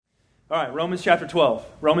All right, Romans chapter 12.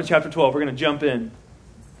 Romans chapter 12, we're going to jump in.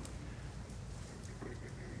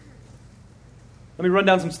 Let me run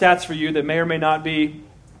down some stats for you that may or may not be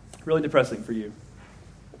really depressing for you.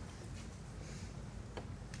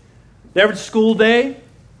 The average school day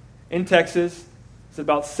in Texas is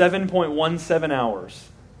about 7.17 hours.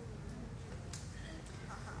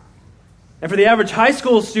 And for the average high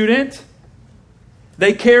school student,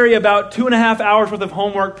 they carry about 2.5 hours worth of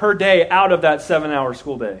homework per day out of that 7-hour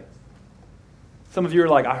school day. Some of you are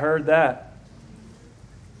like, I heard that.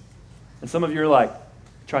 And some of you are like,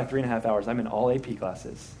 try 3.5 hours. I'm in all AP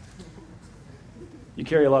classes. You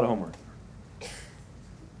carry a lot of homework.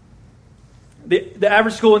 The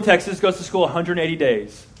average school in Texas goes to school 180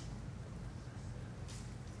 days.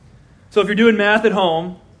 So if you're doing math at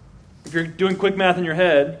home, if you're doing quick math in your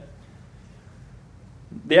head,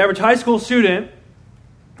 the average high school student,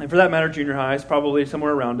 and for that matter junior high, is probably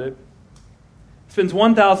somewhere around it, spends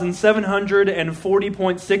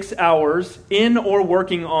 1,740.6 hours in or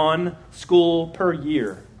working on school per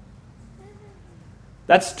year.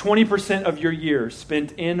 That's 20% of your year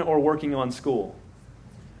spent in or working on school.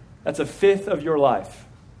 That's a fifth of your life.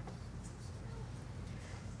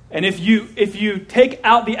 And if you take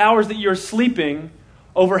out the hours that you're sleeping,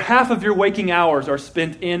 over half of your waking hours are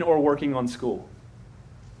spent in or working on school.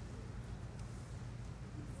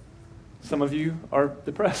 Some of you are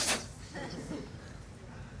depressed.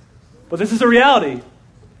 But this is a reality.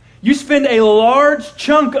 You spend a large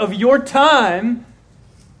chunk of your time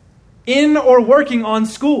in or working on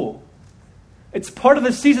school. It's part of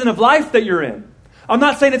the season of life that you're in. I'm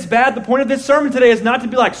not saying it's bad. The point of this sermon today is not to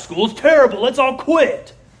be like, school's terrible, let's all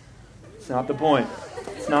quit. It's not the point.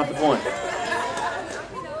 It's not the point.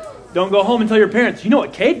 Don't go home and tell your parents, you know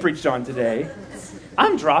what Cade preached on today?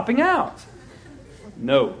 I'm dropping out.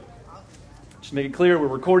 No. Just make it clear, we're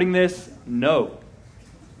recording this. No.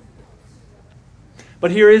 But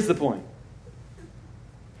here is the point.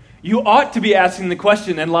 You ought to be asking the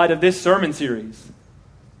question in light of this sermon series.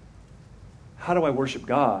 How do I worship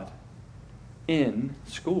God in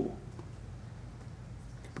school?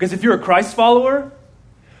 Because if you're a Christ follower,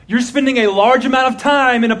 you're spending a large amount of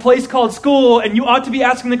time in a place called school, and you ought to be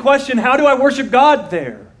asking the question, how do I worship God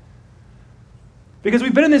there? Because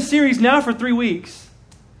we've been in this series now for 3 weeks,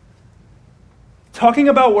 talking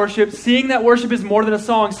about worship, seeing that worship is more than a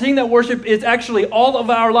song, seeing that worship is actually all of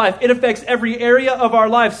our life. It affects every area of our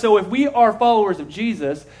life. So if we are followers of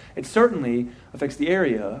Jesus, it certainly affects the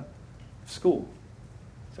area of school.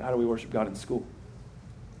 So how do we worship God in school?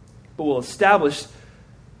 But we'll establish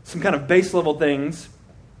some kind of base level things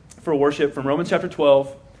for worship from Romans chapter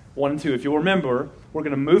 12, 1 and 2. If you'll remember, we're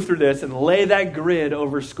going to move through this and lay that grid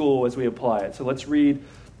over school as we apply it. So let's read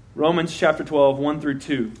Romans chapter 12, 1 through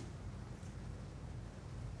 2.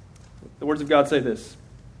 The words of God say this.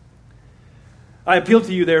 I appeal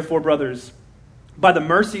to you, therefore, brothers, by the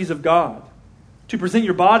mercies of God, to present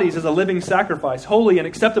your bodies as a living sacrifice, holy and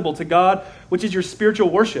acceptable to God, which is your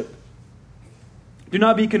spiritual worship. Do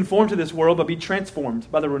not be conformed to this world, but be transformed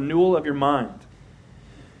by the renewal of your mind,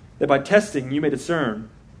 that by testing you may discern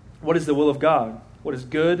what is the will of God, what is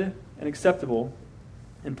good and acceptable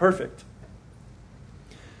and perfect.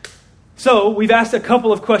 So, we've asked a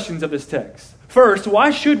couple of questions of this text. First,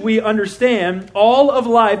 why should we understand all of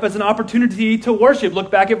life as an opportunity to worship? Look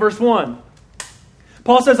back at verse 1.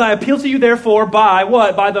 Paul says, I appeal to you therefore by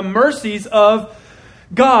what? By the mercies of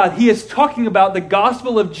God. He is talking about the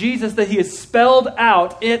gospel of Jesus that he has spelled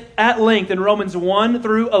out at length in Romans 1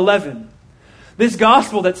 through 11. This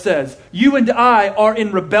gospel that says, you and I are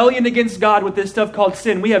in rebellion against God with this stuff called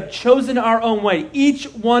sin. We have chosen our own way, each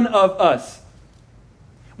one of us.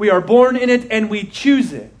 We are born in it and we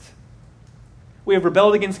choose it. We have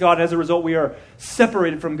rebelled against God. As a result, we are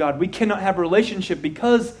separated from God. We cannot have a relationship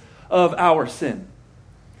because of our sin.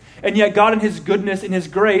 And yet God in his goodness and his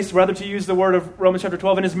grace, rather to use the word of Romans chapter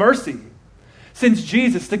 12, in his mercy, sends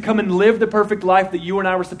Jesus to come and live the perfect life that you and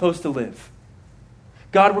I were supposed to live.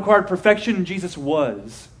 God required perfection, and Jesus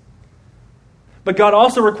was. But God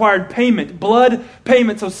also required payment, blood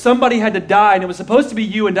payment, so somebody had to die, and it was supposed to be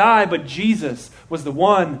you and I, but Jesus was the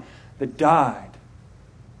one that died.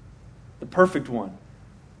 The perfect one,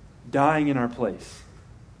 dying in our place.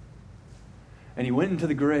 And he went into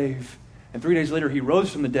the grave, and 3 days later he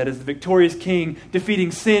rose from the dead as the victorious king,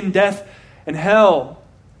 defeating sin, death, and hell.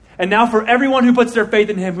 And now for everyone who puts their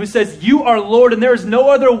faith in him, who says, you are Lord, and there is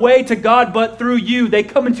no other way to God but through you, they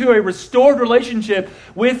come into a restored relationship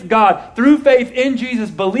with God. Through faith in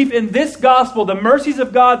Jesus, belief in this gospel, the mercies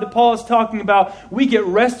of God that Paul is talking about, we get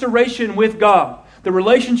restoration with God. The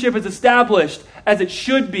relationship is established as it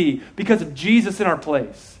should be because of Jesus in our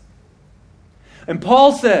place. And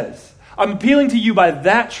Paul says, I'm appealing to you by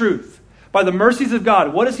that truth, by the mercies of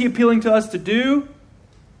God. What is he appealing to us to do?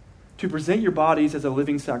 To present your bodies as a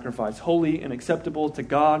living sacrifice, holy and acceptable to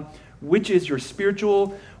God, which is your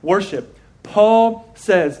spiritual worship. Paul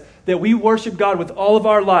says that we worship God with all of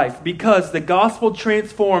our life because the gospel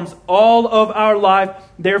transforms all of our life.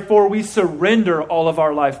 Therefore, we surrender all of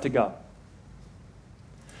our life to God.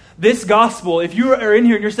 This gospel, if you are in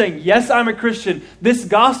here and you're saying, yes, I'm a Christian, this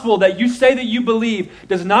gospel that you say that you believe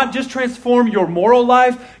does not just transform your moral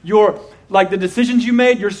life, like the decisions you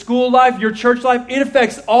made, your school life, your church life, it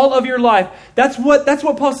affects all of your life. That's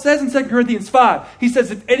what Paul says in 2 Corinthians 5. He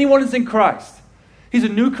says, if anyone is in Christ, he's a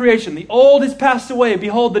new creation. The old has passed away.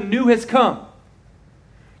 Behold, the new has come.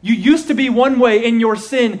 You used to be one way in your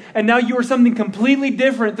sin, and now you are something completely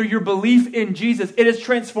different through your belief in Jesus. It has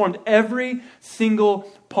transformed every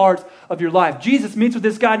single part of your life. Jesus meets with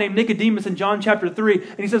this guy named Nicodemus in John chapter 3,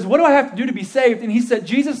 and he says, what do I have to do to be saved? And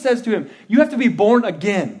Jesus says to him, you have to be born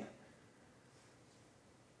again.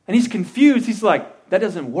 And he's confused. He's like, that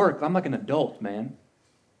doesn't work. I'm like an adult, man.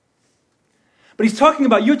 But he's talking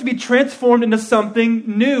about you have to be transformed into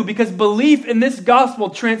something new because belief in this gospel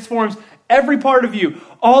transforms every part of you,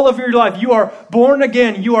 all of your life. You are born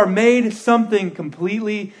again. You are made something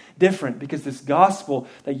completely different because this gospel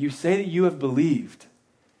that you say that you have believed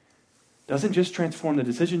doesn't just transform the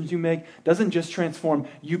decisions you make, doesn't just transform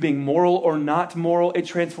you being moral or not moral. It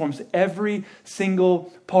transforms every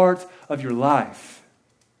single part of your life.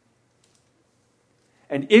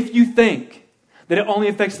 And if you think that it only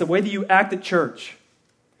affects the way that you act at church,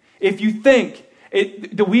 if you think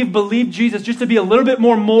that we've believed Jesus just to be a little bit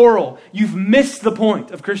more moral, you've missed the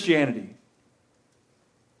point of Christianity.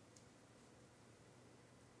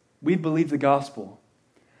 We believe the gospel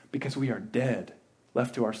because we are dead,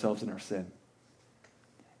 left to ourselves in our sin.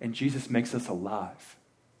 And Jesus makes us alive,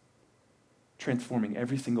 transforming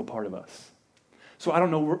every single part of us. So I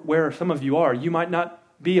don't know where some of you are. You might not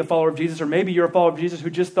be a follower of Jesus, or maybe you're a follower of Jesus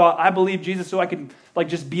who just thought, I believe Jesus so I can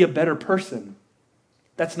just be a better person.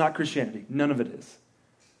 That's not Christianity. None of it is.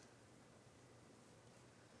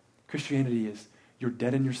 Christianity is you're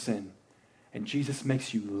dead in your sin, and Jesus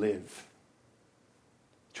makes you live,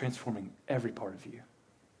 transforming every part of you.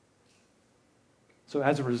 So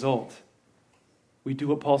as a result, we do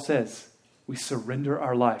what Paul says. We surrender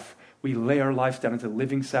our life. We lay our lives down as a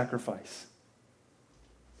living sacrifice,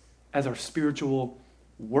 as our spiritual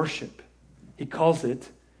worship. He calls it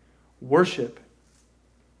worship.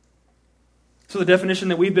 So the definition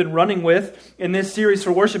that we've been running with in this series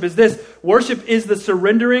for worship is this. Worship is the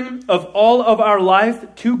surrendering of all of our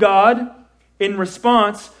life to God in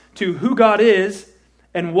response to who God is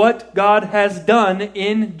and what God has done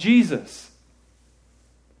in Jesus.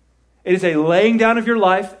 It is a laying down of your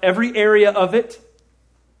life, every area of it,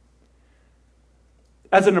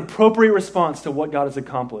 as an appropriate response to what God has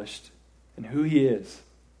accomplished and who He is.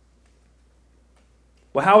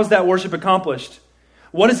 Well, how is that worship accomplished?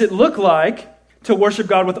 What does it look like to worship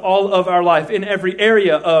God with all of our life in every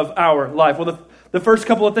area of our life? Well, the first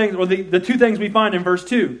couple of things, or the two things we find in verse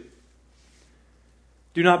 2.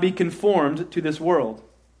 Do not be conformed to this world,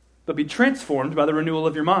 but be transformed by the renewal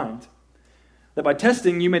of your mind, that by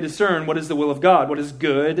testing you may discern what is the will of God, what is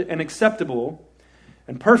good and acceptable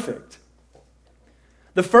and perfect.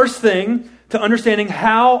 The first thing to understanding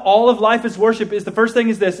how all of life is worship is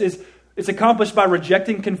it's accomplished by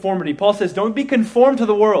rejecting conformity. Paul says, don't be conformed to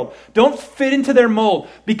the world. Don't fit into their mold,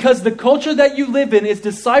 because the culture that you live in is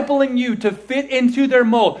discipling you to fit into their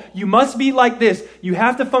mold. You must be like this. You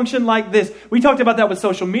have to function like this. We talked about that with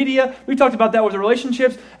social media. We talked about that with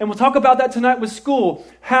relationships. And we'll talk about that tonight with school.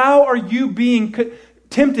 How are you being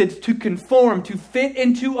tempted to conform, to fit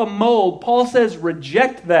into a mold? Paul says,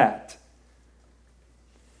 reject that.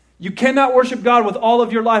 You cannot worship God with all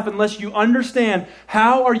of your life unless you understand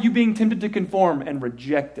how are you being tempted to conform and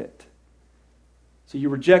reject it. So you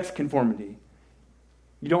reject conformity.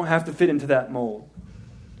 You don't have to fit into that mold.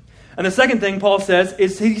 And the second thing Paul says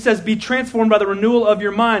is, he says, be transformed by the renewal of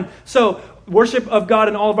your mind. So worship of God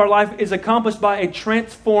in all of our life is accomplished by a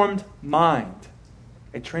transformed mind.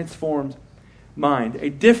 A transformed mind.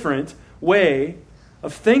 A different way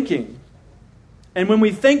of thinking. And when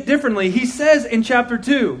we think differently, he says in chapter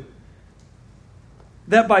 2,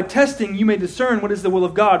 that by testing you may discern what is the will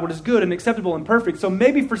of God, what is good and acceptable and perfect. So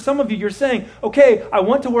maybe for some of you, you're saying, okay, I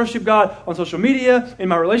want to worship God on social media, in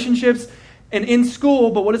my relationships, and in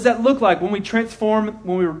school, but what does that look like? When we're transformed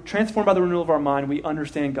by the renewal of our mind, we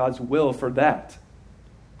understand God's will for that.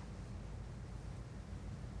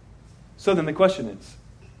 So then the question is,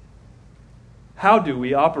 how do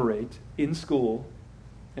we operate in school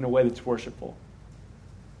in a way that's worshipful?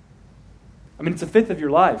 I mean, it's a fifth of your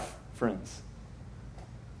life friends.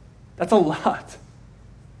 That's a lot.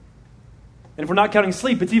 And if we're not counting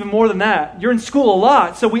sleep, it's even more than that. You're in school a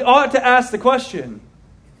lot, so we ought to ask the question,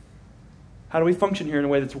 how do we function here in a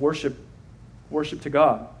way that's worship to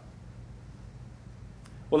God?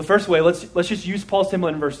 Well, the first way, let's just use Paul's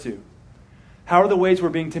template in verse 2. How are the ways we're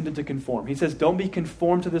being tempted to conform? He says, don't be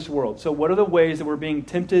conformed to this world. So what are the ways that we're being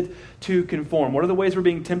tempted to conform? What are the ways we're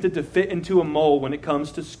being tempted to fit into a mold when it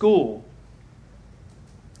comes to school?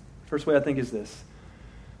 First way I think is this.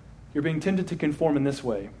 You're being tempted to conform in this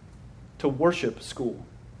way. To worship school.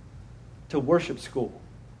 To worship school.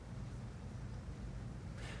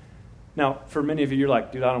 Now, for many of you, you're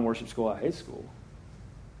like, dude, I don't worship school. I hate school.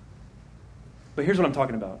 But here's what I'm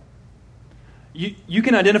talking about. You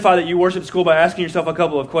can identify that you worship school by asking yourself a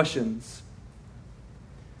couple of questions.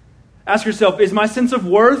 Ask yourself, is my sense of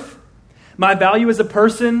worth, my value as a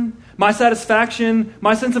person, my satisfaction,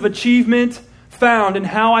 my sense of achievement found in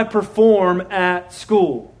how I perform at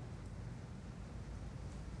school?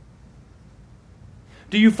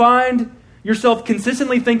 Do you find yourself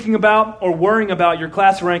consistently thinking about or worrying about your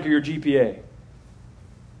class rank or your GPA?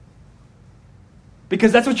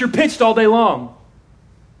 Because that's what you're pitched all day long.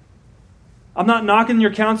 I'm not knocking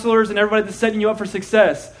your counselors and everybody that's setting you up for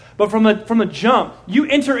success. But from the jump,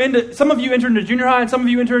 some of you enter into junior high and some of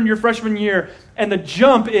you enter into your freshman year, and the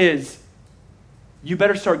jump is, you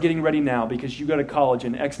better start getting ready now because you go to college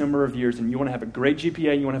in X number of years and you want to have a great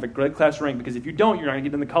GPA, you want to have a great class rank, because if you don't, you're not going to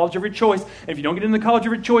get into the college of your choice. And if you don't get into the college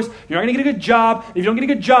of your choice, you're not going to get a good job. And if you don't get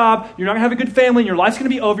a good job, you're not going to have a good family and your life's going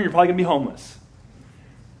to be over and you're probably going to be homeless.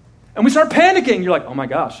 And we start panicking. You're like, oh my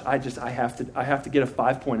gosh, I have to get a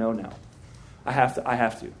 5.0 now. I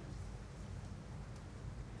have to.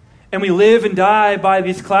 And we live and die by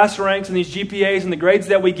these class ranks and these GPAs and the grades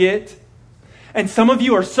that we get. And some of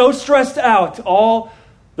you are so stressed out all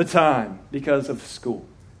the time because of school.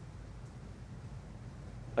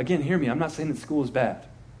 Again, hear me. I'm not saying that school is bad.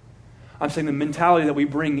 I'm saying the mentality that we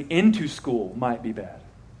bring into school might be bad.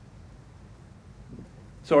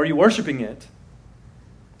 So are you worshiping it?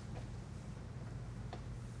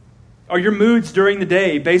 Are your moods during the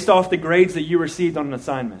day based off the grades that you received on an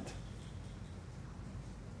assignment?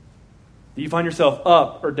 Do you find yourself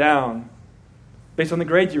up or down based on the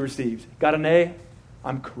grades you received? Got an A?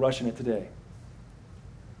 I'm crushing it today.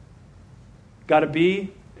 Got a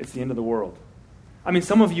B? It's the end of the world. I mean,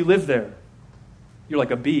 some of you live there. You're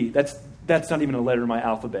like a B. That's not even a letter in my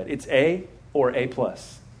alphabet. It's A or A+.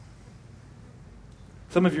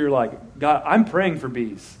 Some of you are like, God, I'm praying for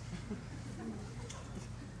B's.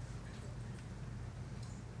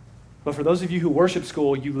 But for those of you who worship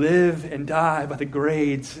school, you live and die by the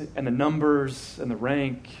grades and the numbers and the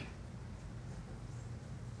rank.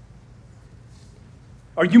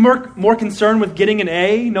 Are you more concerned with getting an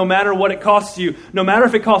A, no matter what it costs you? No matter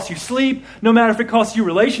if it costs you sleep, no matter if it costs you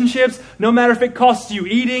relationships, no matter if it costs you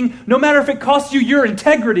eating, no matter if it costs you your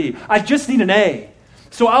integrity. I just need an A.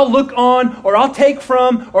 So I'll look on, or I'll take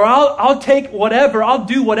from, or I'll take whatever. I'll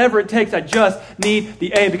do whatever it takes. I just need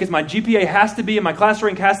the A because my GPA has to be and my class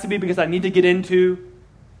rank has to be because I need to get into.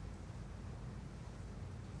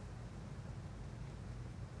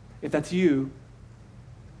 If that's you,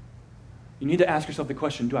 you need to ask yourself the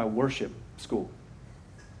question, do I worship school?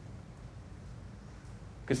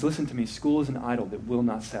 Because listen to me, school is an idol that will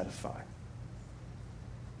not satisfy.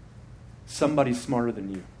 Somebody's smarter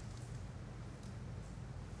than you.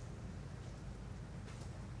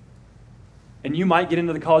 And you might get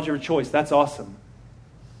into the college of your choice. That's awesome.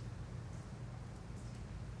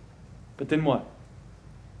 But then what?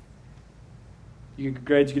 You get good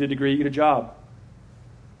grades, you get a degree, you get a job.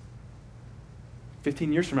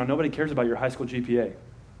 15 years from now, nobody cares about your high school GPA.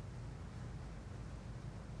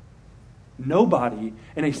 Nobody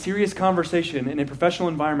in a serious conversation in a professional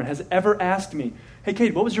environment has ever asked me, hey,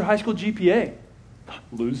 Kate, what was your high school GPA?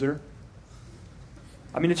 Loser.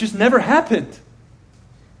 I mean, it's just never happened.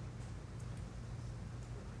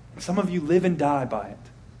 Some of you live and die by it.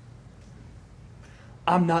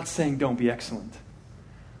 I'm not saying don't be excellent.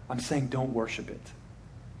 I'm saying don't worship it.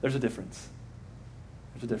 There's a difference.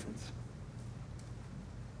 There's a difference.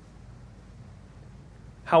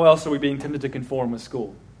 How else are we being tempted to conform with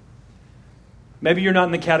school? Maybe you're not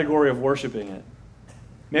in the category of worshiping it.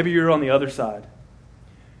 Maybe you're on the other side.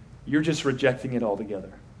 You're just rejecting it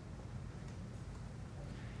altogether.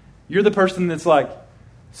 You're the person that's like,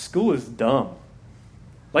 school is dumb.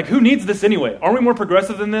 Like, who needs this anyway? Aren't we more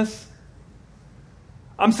progressive than this?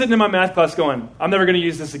 I'm sitting in my math class going, I'm never going to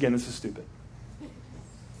use this again. This is stupid.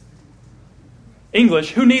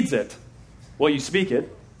 English, who needs it? Well, you speak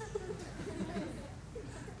it.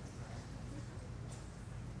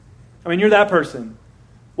 I mean, you're that person.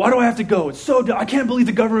 Why do I have to go? It's so I can't believe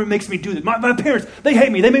the government makes me do this. My parents, they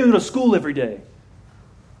hate me. They make me go to school every day.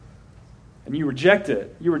 And you reject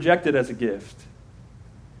it. You reject it as a gift.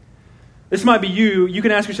 This might be you. You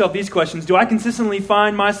can ask yourself these questions. Do I consistently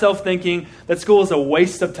find myself thinking that school is a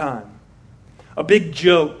waste of time? A big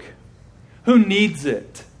joke? Who needs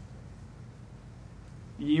it?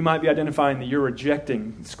 You might be identifying that you're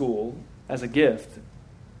rejecting school as a gift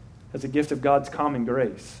of God's common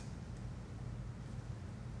grace.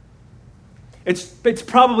 It's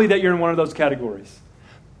probably that you're in one of those categories.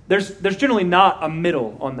 There's generally not a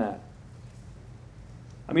middle on that.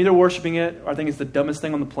 I'm either worshiping it or I think it's the dumbest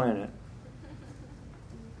thing on the planet.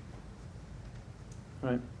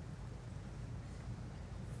 Right?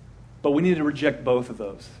 But we need to reject both of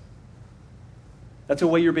those. That's a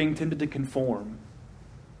way you're being tempted to conform.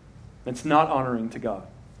 It's not honoring to God.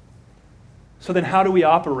 So then how do we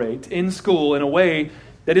operate in school in a way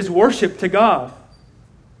that is worship to God?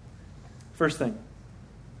 First thing,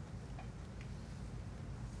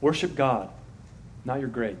 worship God, not your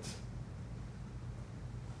grades.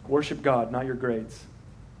 Worship God, not your grades.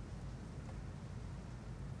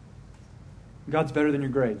 God's better than your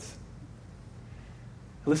grades.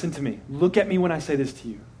 Listen to me. Look at me when I say this to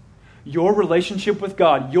you. Your relationship with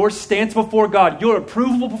God, your stance before God, your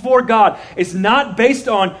approval before God is not based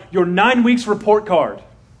on your 9 weeks report card.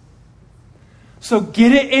 So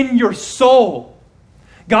get it in your soul.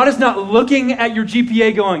 God is not looking at your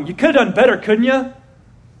GPA going, you could have done better, couldn't you?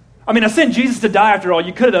 I mean, I sent Jesus to die after all.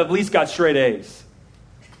 You could have at least got straight A's.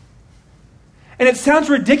 And it sounds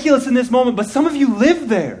ridiculous in this moment, but some of you live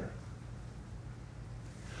there.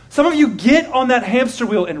 Some of you get on that hamster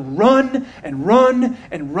wheel and run and run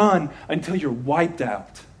and run until you're wiped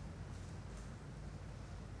out.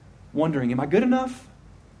 Wondering, am I good enough?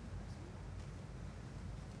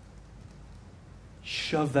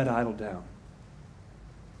 Shove that idol down.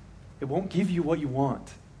 It won't give you what you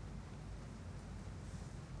want.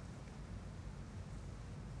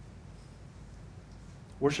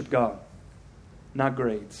 Worship God, not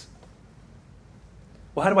grades.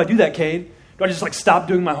 Well, how do I do that, Cade? Do I just stop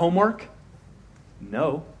doing my homework?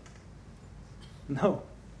 No.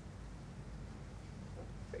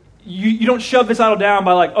 You don't shove this idol down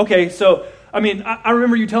by okay, so, I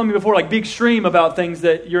remember you telling me before, be extreme about things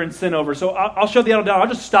that you're in sin over. So I'll shove the idol down. I'll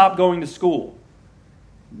just stop going to school.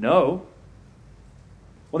 No.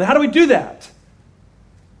 Well, then how do we do that?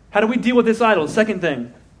 How do we deal with this idol? Second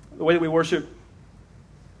thing, the way that we worship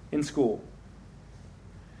in school.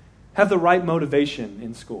 Have the right motivation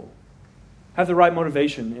in school. Have the right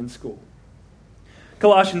motivation in school.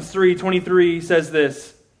 Colossians 3:23 says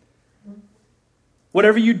this,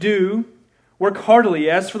 whatever you do, work heartily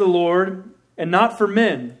as for the Lord and not for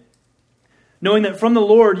men, knowing that from the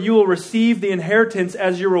Lord you will receive the inheritance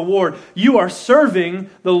as your reward. You are serving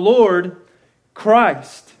the Lord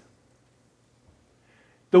Christ.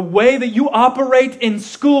 The way that you operate in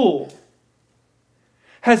school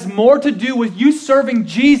has more to do with you serving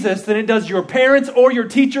Jesus than it does your parents or your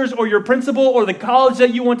teachers or your principal or the college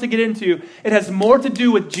that you want to get into. It has more to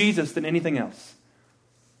do with Jesus than anything else.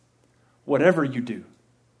 Whatever you do,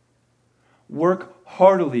 work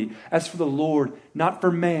heartily as for the Lord, not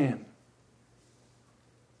for man.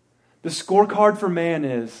 The scorecard for man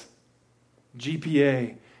is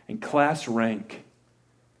GPA and class rank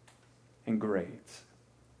and grades.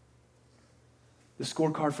 The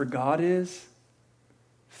scorecard for God is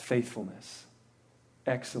faithfulness,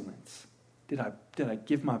 excellence. Did I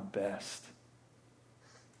give my best?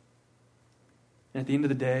 And at the end of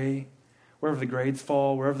the day, wherever the grades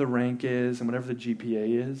fall, wherever the rank is, and whatever the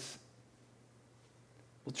GPA is,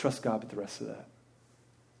 we'll trust God with the rest of that.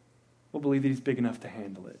 We'll believe that He's big enough to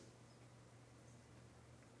handle it.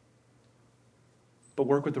 But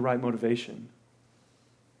work with the right motivation.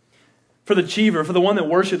 For the achiever, for the one that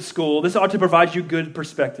worships school, this ought to provide you good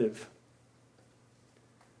perspective.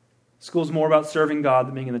 School's more about serving God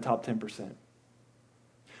than being in the top 10%.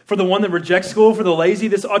 For the one that rejects school, for the lazy,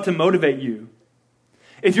 this ought to motivate you.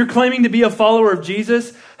 If you're claiming to be a follower of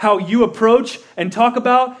Jesus, how you approach and talk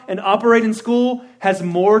about and operate in school has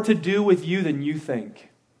more to do with you than you think.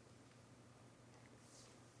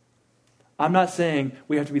 I'm not saying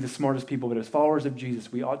we have to be the smartest people, but as followers of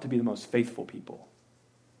Jesus, we ought to be the most faithful people.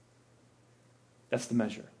 That's the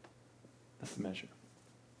measure. That's the measure.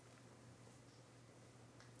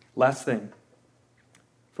 Last thing,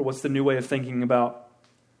 for what's the new way of thinking about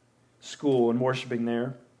school and worshiping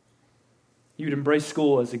there? You'd embrace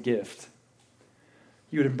school as a gift.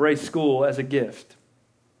 You would embrace school as a gift.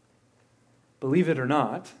 Believe it or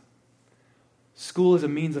not, school is a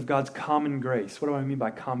means of God's common grace. What do I mean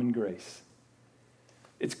by common grace?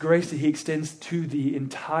 It's grace that he extends to the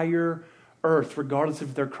entire earth, regardless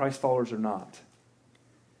if they're Christ followers or not.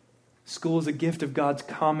 School is a gift of God's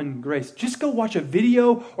common grace. Just go watch a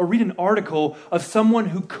video or read an article of someone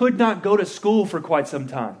who could not go to school for quite some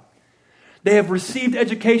time. They have received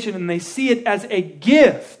education and they see it as a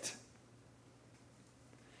gift.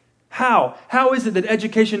 How? How is it that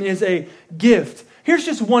education is a gift? Here's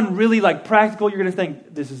just one really practical, you're going to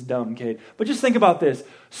think, this is dumb, Kate. But just think about this.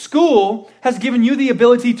 School has given you the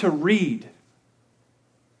ability to read.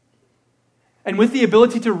 And with the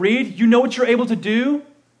ability to read, you know what you're able to do?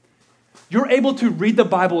 You're able to read the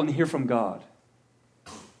Bible and hear from God.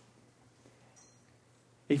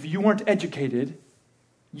 If you weren't educated,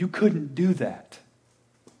 you couldn't do that.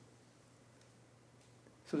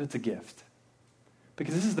 So that's a gift.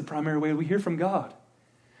 Because this is the primary way we hear from God.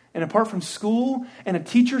 And apart from school and a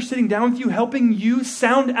teacher sitting down with you, helping you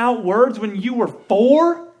sound out words when you were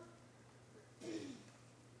 4,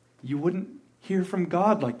 you wouldn't hear from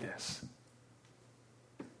God like this.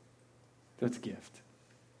 That's a gift.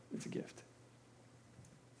 It's a gift.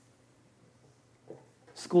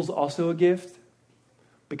 School's also a gift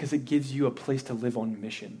because it gives you a place to live on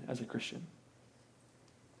mission as a Christian.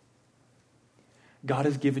 God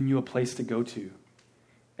has given you a place to go to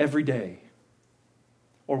every day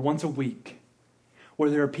or once a week where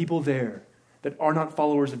there are people there that are not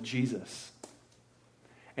followers of Jesus.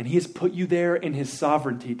 And he has put you there in his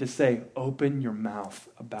sovereignty to say, open your mouth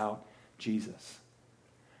about Jesus.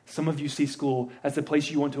 Some of you see school as the place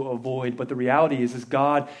you want to avoid, but the reality is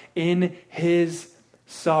God in his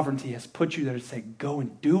sovereignty has put you there to say, go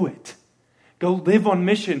and do it. Go live on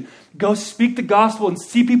mission. Go speak the gospel and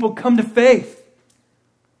see people come to faith.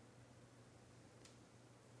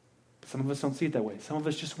 Some of us don't see it that way. Some of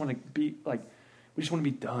us just want to be we just want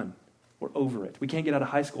to be done. We're over it. We can't get out of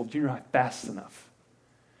high school, junior high fast enough.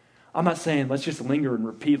 I'm not saying let's just linger and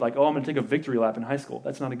repeat I'm going to take a victory lap in high school.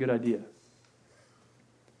 That's not a good idea.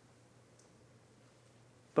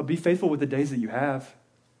 But be faithful with the days that you have.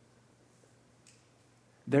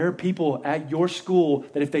 There are people at your school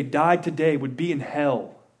that if they died today would be in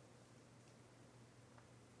hell.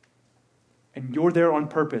 And you're there on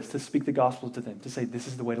purpose to speak the gospel to them, to say, this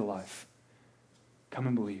is the way to life. Come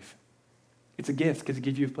and believe. It's a gift because it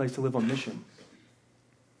gives you a place to live on mission.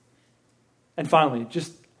 And finally,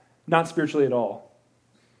 just not spiritually at all.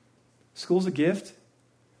 School's a gift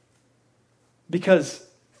because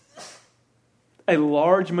a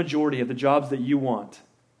large majority of the jobs that you want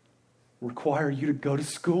require you to go to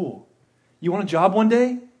school. You want a job one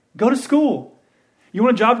day? Go to school. You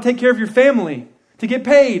want a job to take care of your family, to get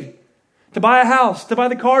paid, to buy a house, to buy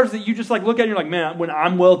the cars that you just look at and you're like, man, when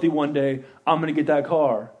I'm wealthy one day, I'm going to get that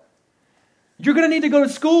car. You're going to need to go to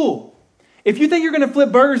school. If you think you're going to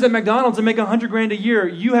flip burgers at McDonald's and make $100,000 a year,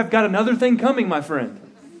 you have got another thing coming, my friend.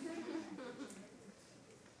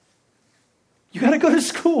 You got to go to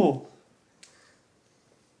school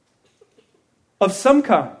of some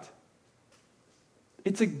kind.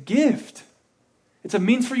 It's a gift. It's a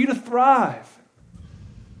means for you to thrive.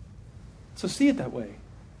 So see it that way.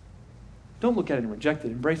 Don't look at it and reject it.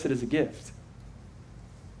 Embrace it as a gift.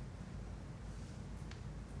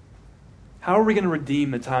 How are we going to redeem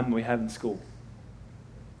the time that we have in school?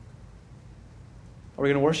 Are we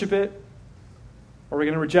going to worship it? Or are we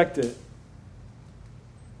going to reject it?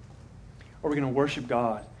 Or are we going to worship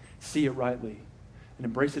God, see it rightly, and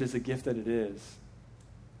embrace it as a gift that it is?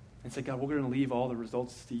 And say, God, we're going to leave all the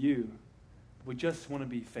results to you. We just want to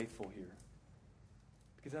be faithful here.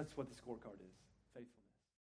 Because that's what the scorecard is.